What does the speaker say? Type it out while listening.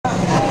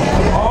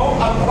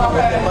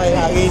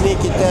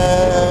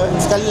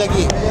sekali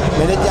lagi,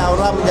 MERTA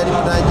menjadi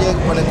penaja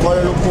kepada Kuala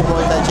Lumpur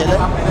Muay Thai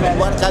Challenge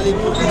buat kali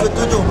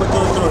ke-7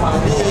 berturut-turut.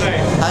 Jadi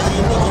hari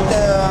ini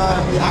kita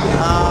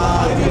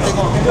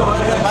tengok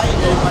terbaik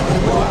daripada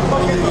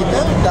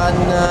kita dan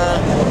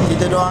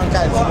kita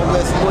doakan semoga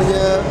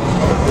semuanya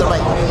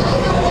terbaik.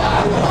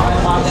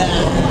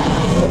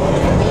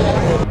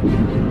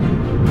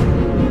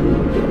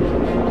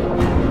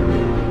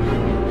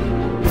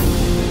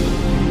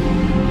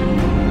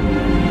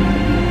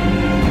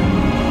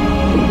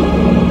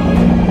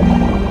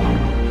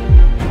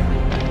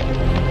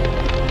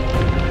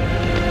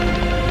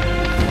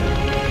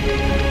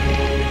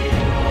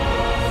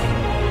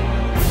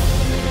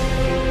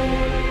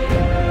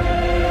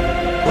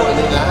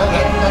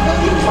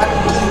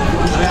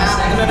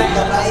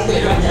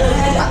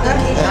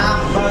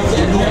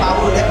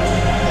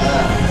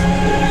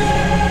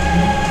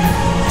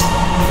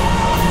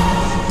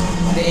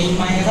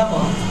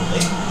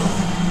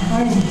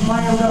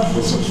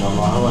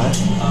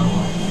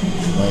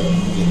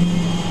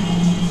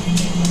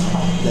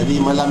 Jadi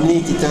malam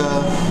ni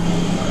kita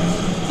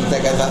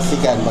akan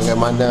saksikan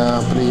bagaimana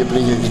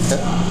peninju-peninju kita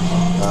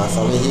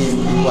Solehin,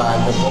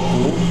 Ewan dan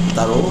Poku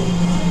taruh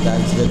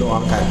dan kita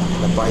doakan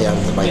dapat yang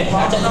terbaik.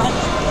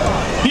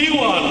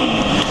 Ewan,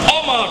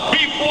 Omar,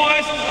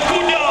 Boyz,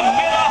 kuda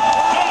merah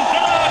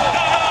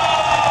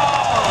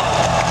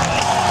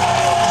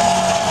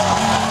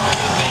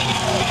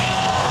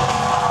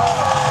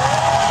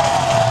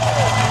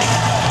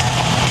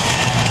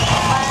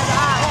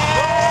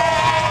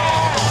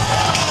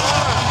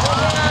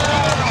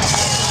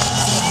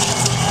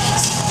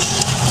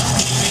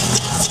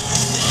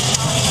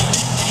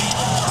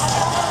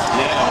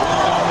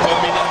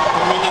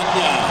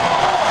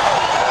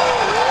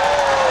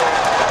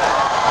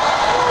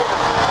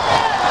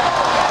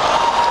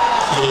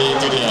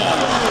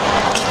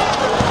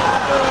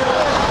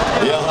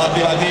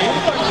hati-hati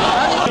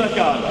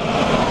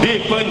di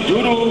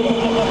penjuru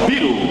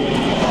biru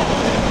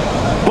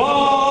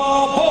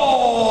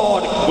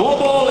Barbod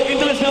Global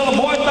International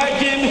Muay Thai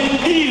Team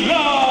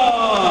Iran.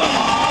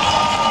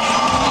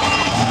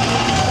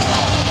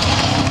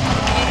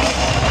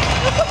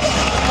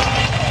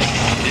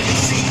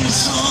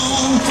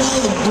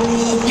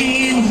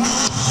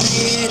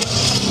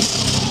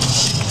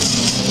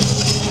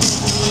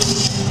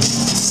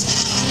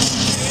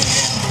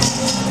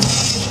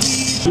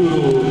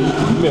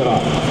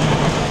 Merah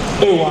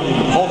Ewan,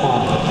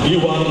 Omar,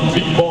 Ewan,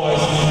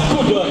 Boyz,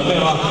 kuda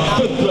merah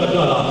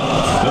Tentera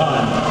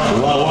dan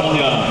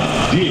lawannya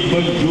di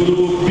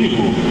penjuru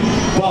biru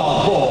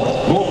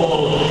Barbod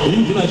Global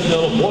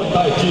International Muay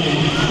Thai Team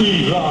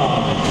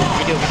Iran.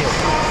 Video.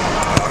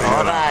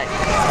 Alright.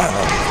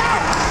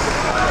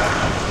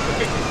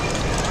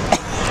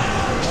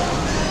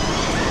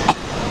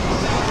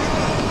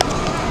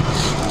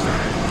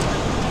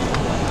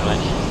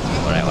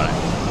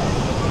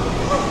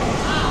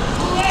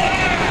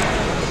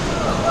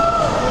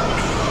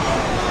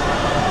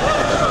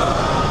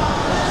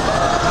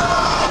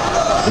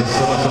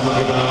 Bersama-sama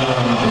kita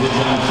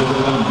berikan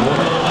sokongan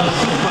moral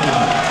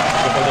SIMPAN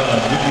kepada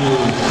video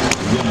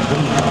yang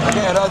benar.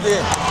 Okey, Razi.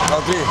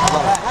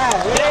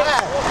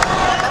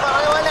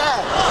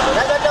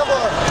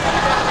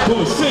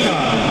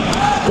 Pusingan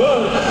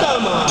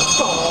pertama.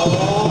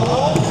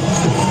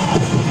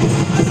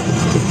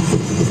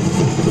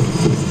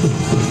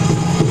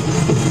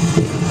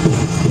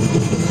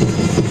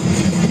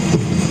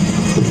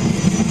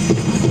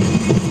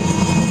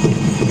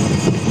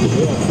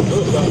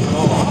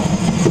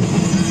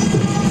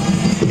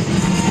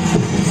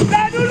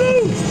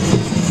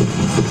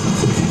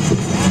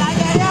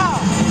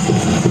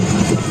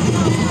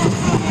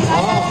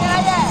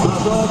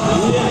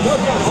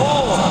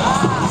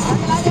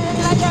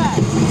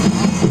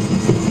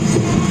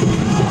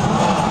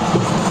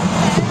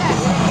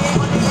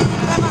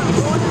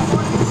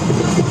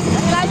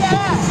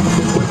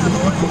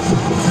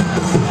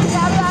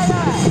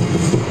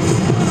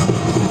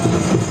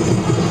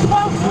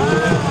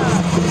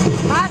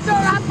 Masuk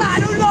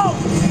rapat dulu.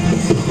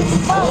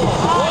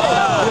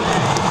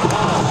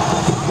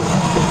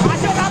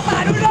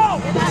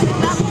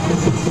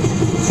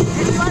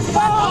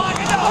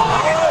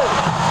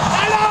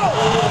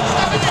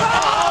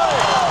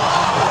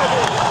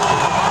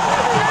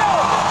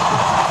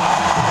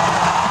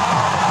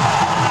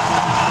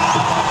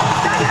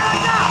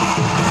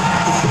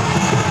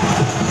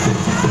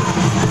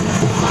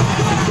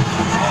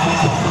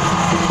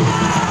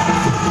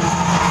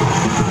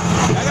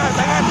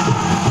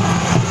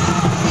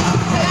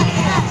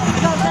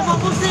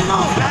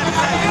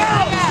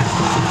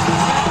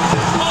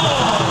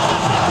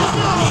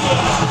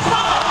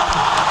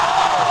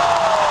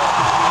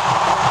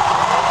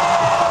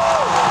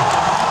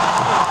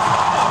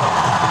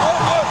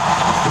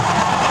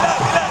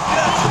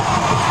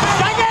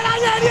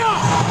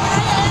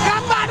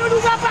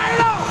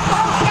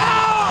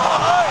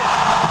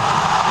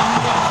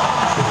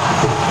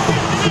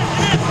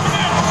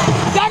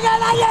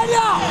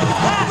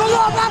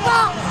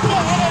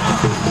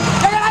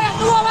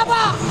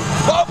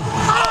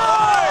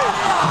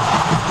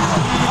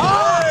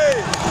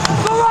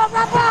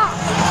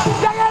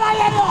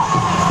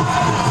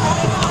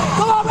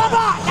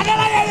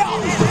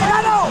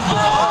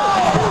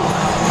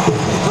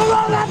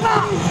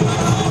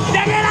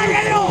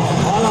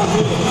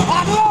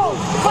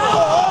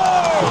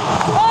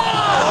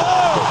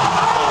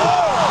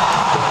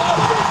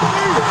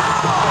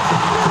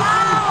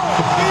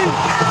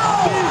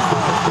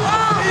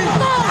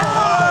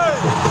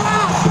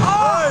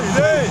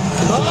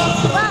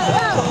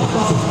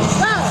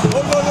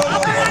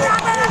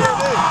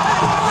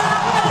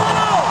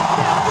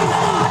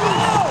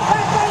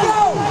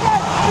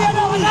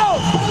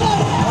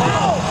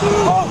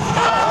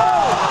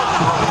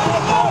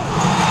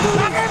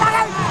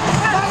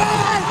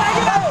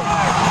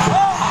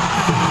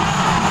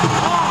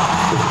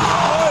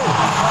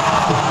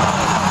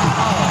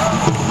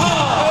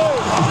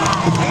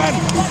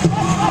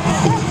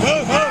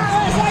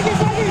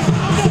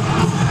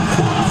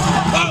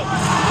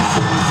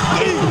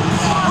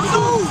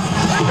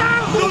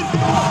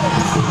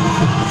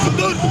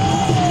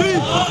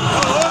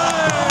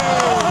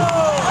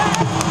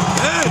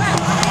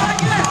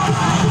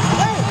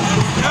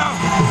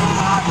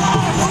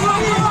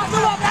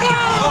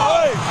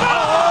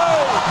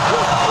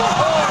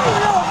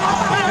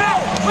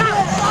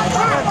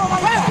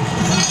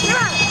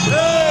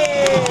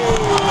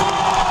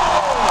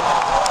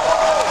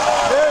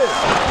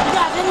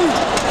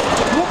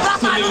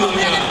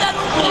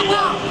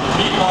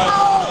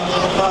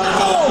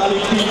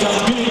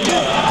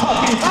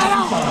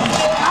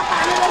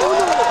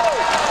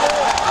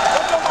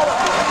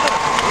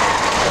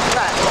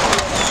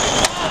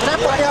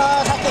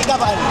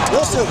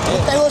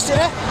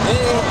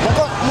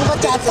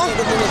 ke atas,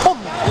 bom.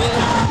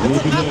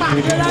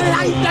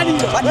 Lari.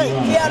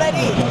 Dia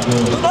lari.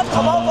 Not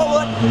come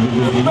forward.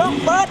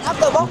 Bird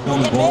after box to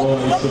get back.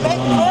 Not back.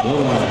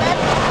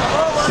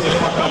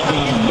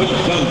 Sepakatnya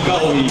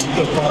menjangkaui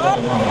kepada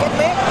Get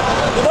back.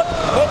 Not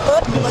back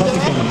bird.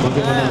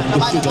 bagaimana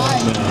pasangan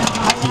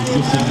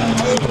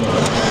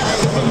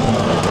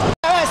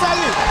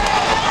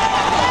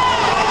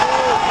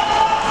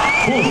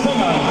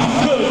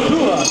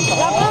kedua.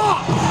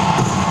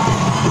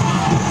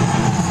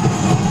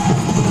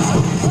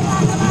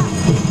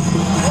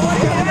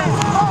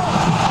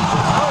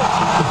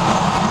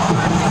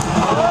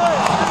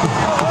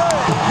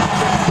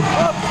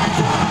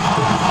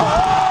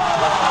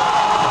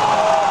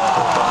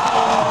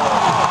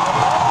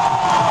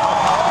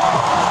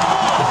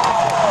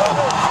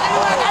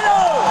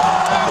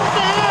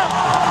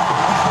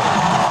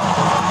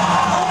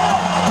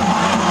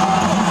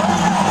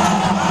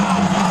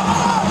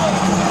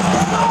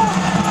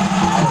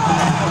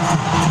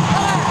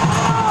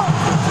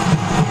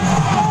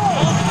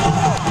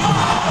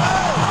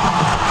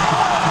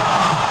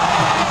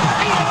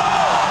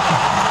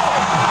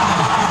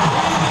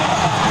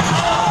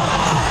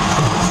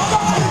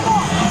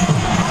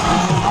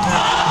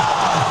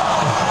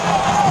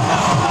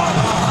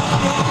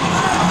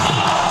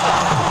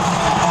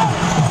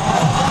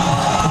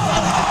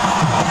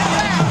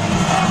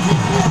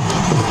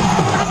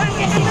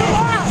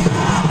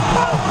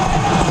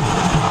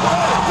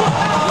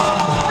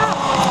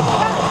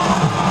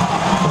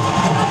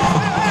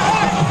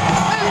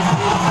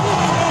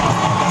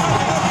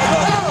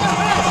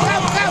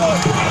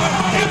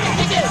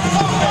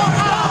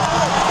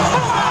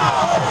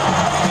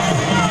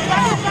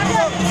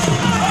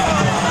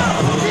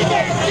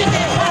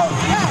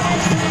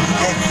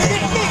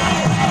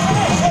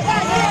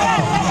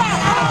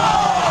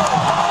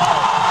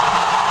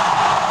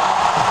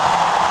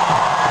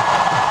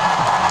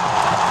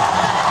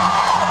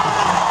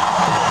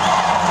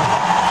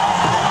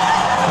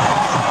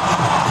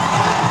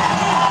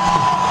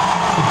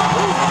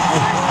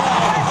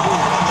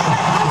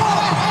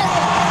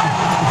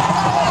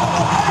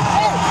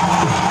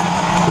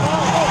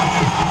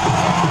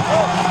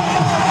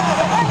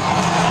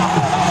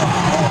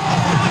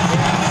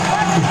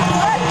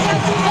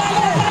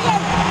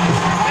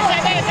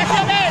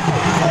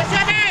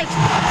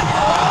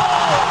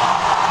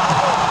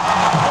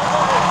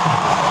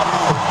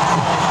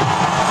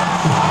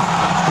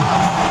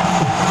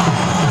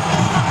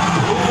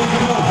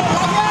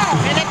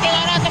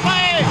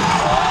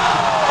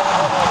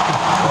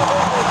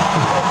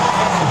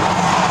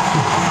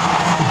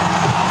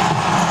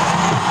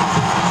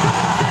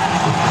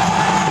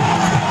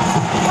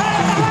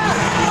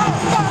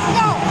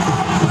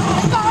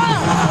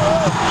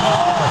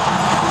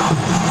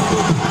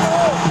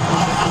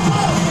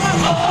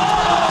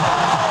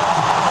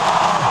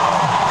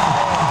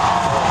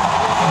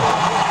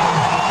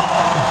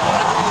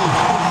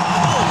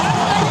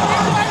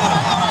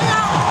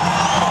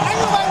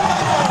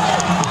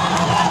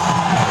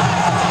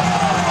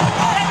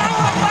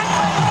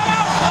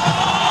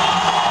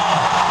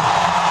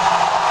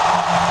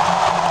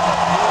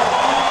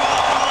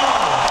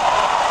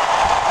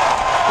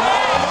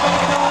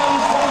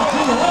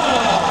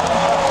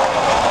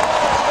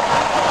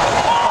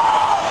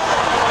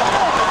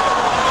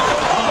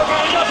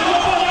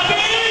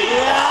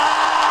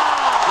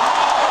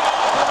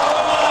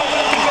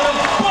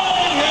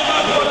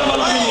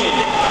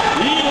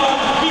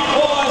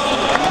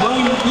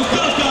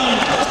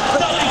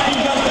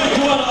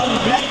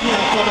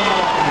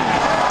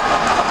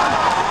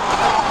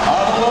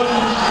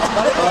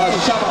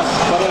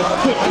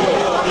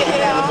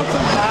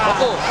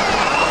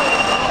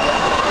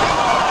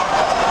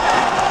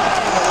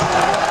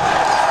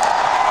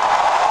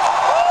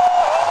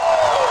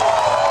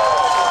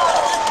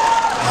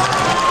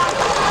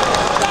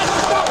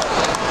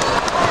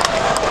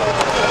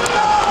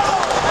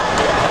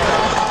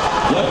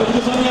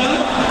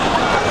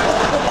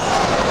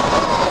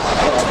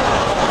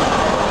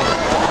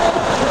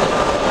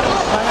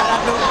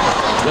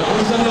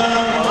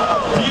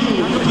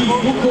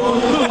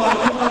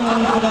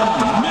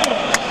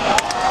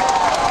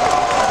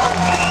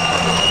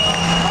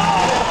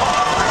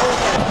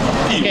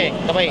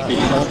 Baik.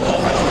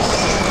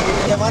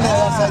 Bagaimana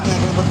rasanya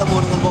bertemu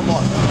dengan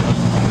Barbod?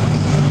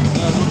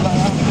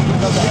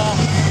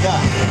 Ya.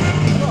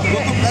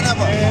 Cukup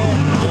kenapa?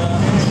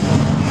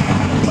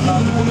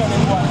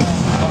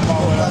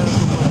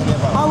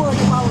 Power.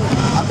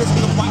 Habis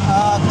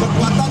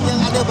kekuatan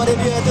yang ada pada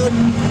dia itu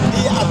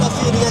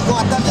diatasi dengan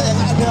kekuatan yang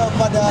ada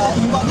pada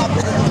Ewan apa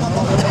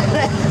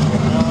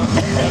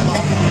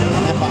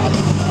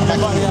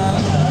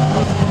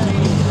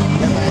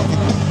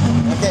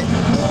Okey.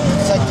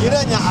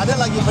 Sekiranya ada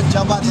lagi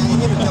pencabar yang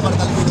ingin mencabar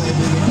kali ini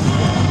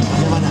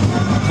di mana?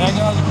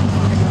 Saya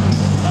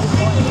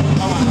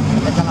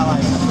akan lawan.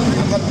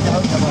 Akan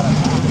jauh cabaran.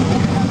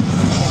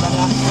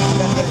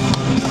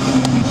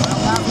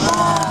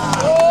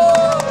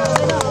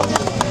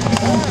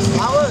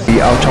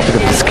 Our topic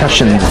of discussion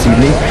discussion this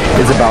evening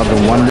is about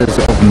the wonders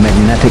of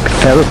magnetic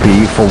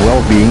therapy for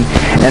well-being,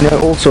 and it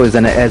also is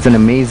as an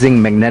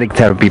amazing magnetic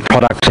therapy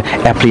product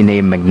aptly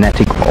named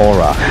MERTA.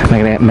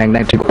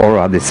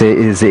 MERTA, they say,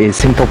 is a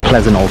simple,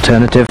 pleasant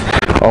alternative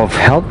of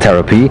health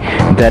therapy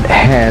that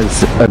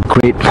has a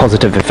great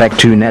positive effect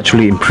to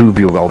naturally improve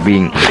your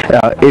well-being.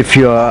 If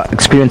you're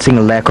experiencing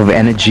a lack of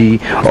energy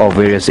or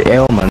various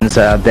ailments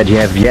that you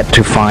have yet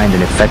to find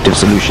an effective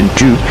solution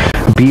to,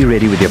 be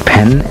ready with your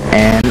pen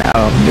and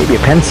maybe a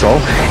pencil,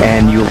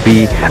 and you'll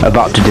be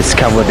about to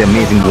discover the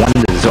amazing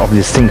wonders of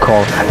this thing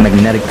called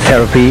magnetic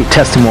therapy,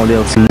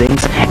 testimonials,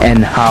 links,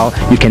 and how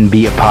you can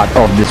be a part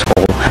of this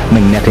whole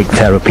magnetic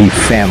therapy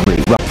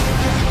family. Well,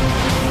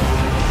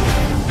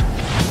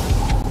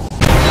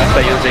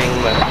 after using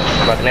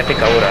MERTA,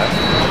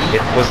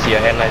 it boosts your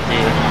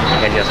energy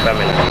and your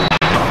stamina.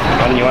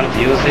 When you want to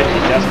use it,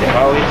 you just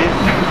devour with it,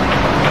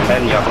 and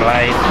then you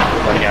apply it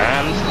on your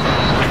hands,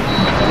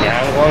 on your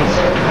ankles,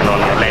 and on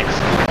your legs.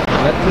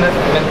 MERTA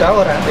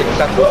is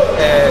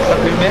a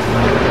supplement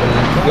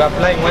you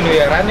apply when we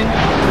are running.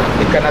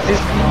 It can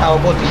assist our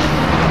body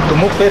to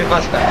move very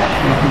faster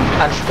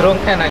and strong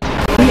energy.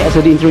 As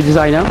an interior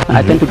designer,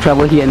 I tend to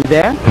travel here and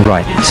there.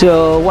 right.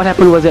 So what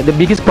happened was that the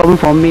biggest problem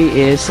for me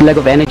is lack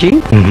of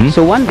energy.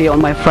 So one day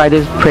on my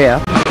Friday's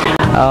prayer,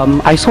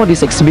 I saw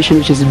this exhibition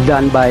which is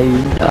done by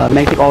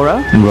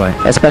TheMagneticAura, Right.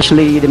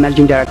 especially the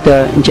managing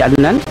director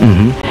Mr.Adnan.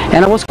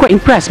 And I was quite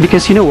impressed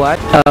because you know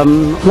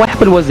what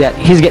happened was that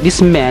he's get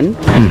this man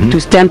to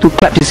stand to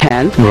clap his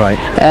hand, Right.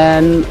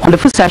 and on the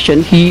first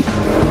session he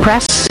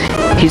pressed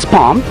his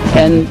palm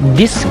and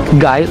this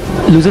guy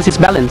loses his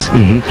balance.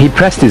 He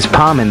pressed his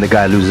palm and the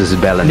guy loses his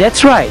balance.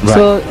 That's right.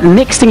 So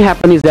next thing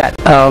happened is that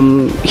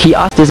he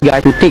asked this guy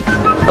to take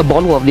a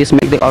bottle of this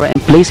MERTA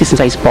and place it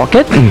inside his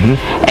pocket.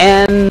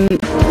 And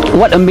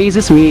what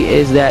amazes me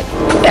is that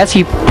as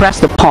he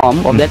pressed the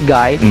palm of that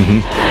guy,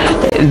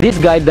 this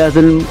guy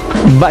doesn't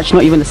budge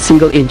not even a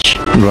single inch.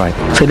 Right.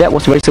 So that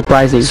was very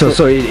surprising.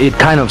 So it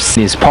kind of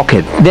in his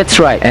pocket. That's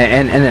right.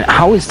 And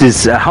how is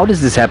this? How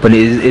does this happen?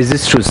 Is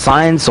this through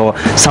science or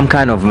some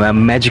kind of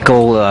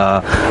magical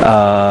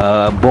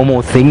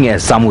bomo thing,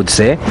 as some would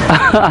say?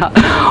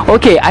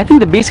 Okay, I think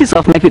the basis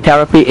of magnetic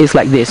therapy is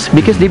like this,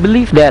 because they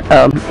believe that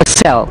a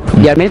cell,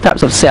 there are many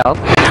types of cell.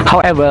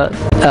 However,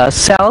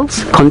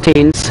 cells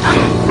contains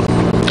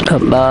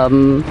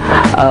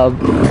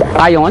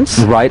ions,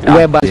 Right.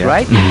 webers,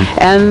 right?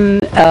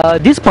 And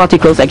these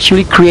particles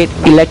actually create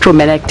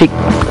electromagnetic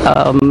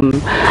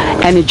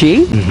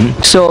energy.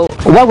 So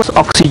what was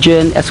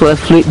oxygen as well as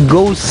fluid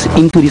goes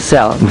into the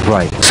cell.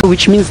 Right. So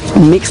which means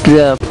makes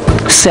the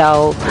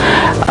cell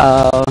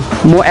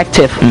more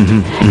active,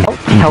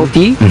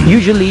 healthy.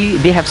 Usually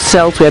they have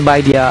cells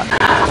whereby their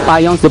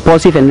ions, the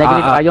positive and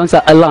negative ions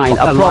are aligned,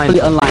 are properly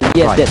aligned.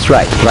 Yes, Right. that's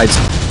right.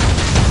 Right.